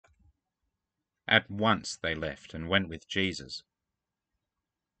At once they left and went with Jesus.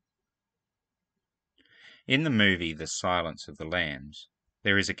 In the movie The Silence of the Lambs,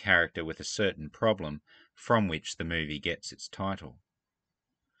 there is a character with a certain problem from which the movie gets its title.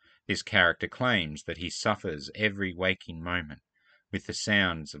 This character claims that he suffers every waking moment with the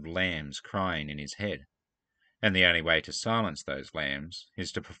sounds of lambs crying in his head, and the only way to silence those lambs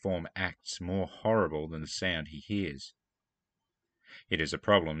is to perform acts more horrible than the sound he hears. It is a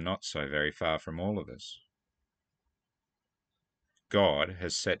problem not so very far from all of us. God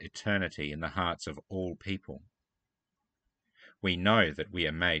has set eternity in the hearts of all people. We know that we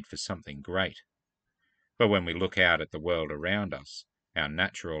are made for something great, but when we look out at the world around us, our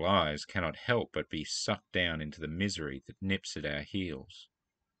natural eyes cannot help but be sucked down into the misery that nips at our heels.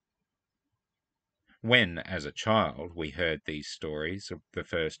 When, as a child, we heard these stories of the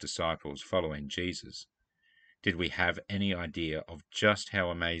first disciples following Jesus, did we have any idea of just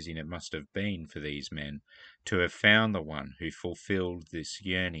how amazing it must have been for these men to have found the one who fulfilled this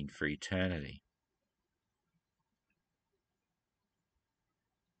yearning for eternity?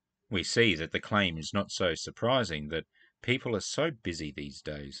 We see that the claim is not so surprising that people are so busy these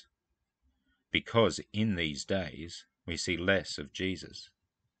days, because in these days we see less of Jesus.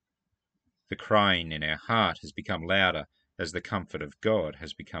 The crying in our heart has become louder as the comfort of God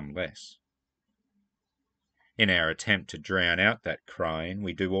has become less. In our attempt to drown out that crying,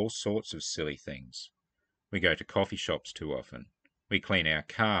 we do all sorts of silly things. We go to coffee shops too often. We clean our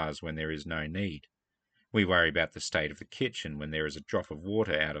cars when there is no need. We worry about the state of the kitchen when there is a drop of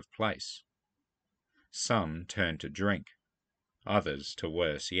water out of place. Some turn to drink, others to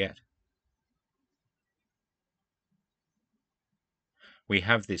worse yet. We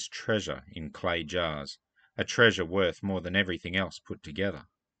have this treasure in clay jars, a treasure worth more than everything else put together.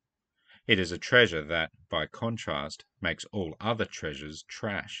 It is a treasure that, by contrast, makes all other treasures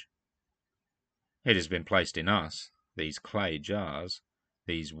trash. It has been placed in us, these clay jars,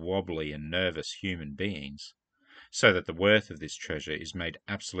 these wobbly and nervous human beings, so that the worth of this treasure is made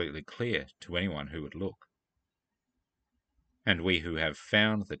absolutely clear to anyone who would look. And we who have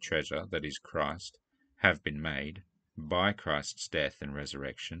found the treasure that is Christ have been made, by Christ's death and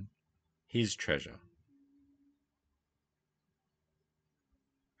resurrection, his treasure.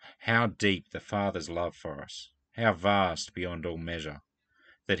 How deep the Father's love for us, how vast beyond all measure,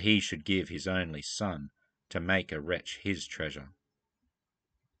 that he should give his only Son to make a wretch his treasure.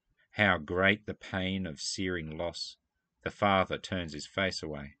 How great the pain of searing loss, the Father turns his face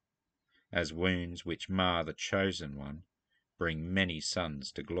away, as wounds which mar the chosen one bring many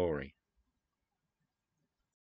sons to glory.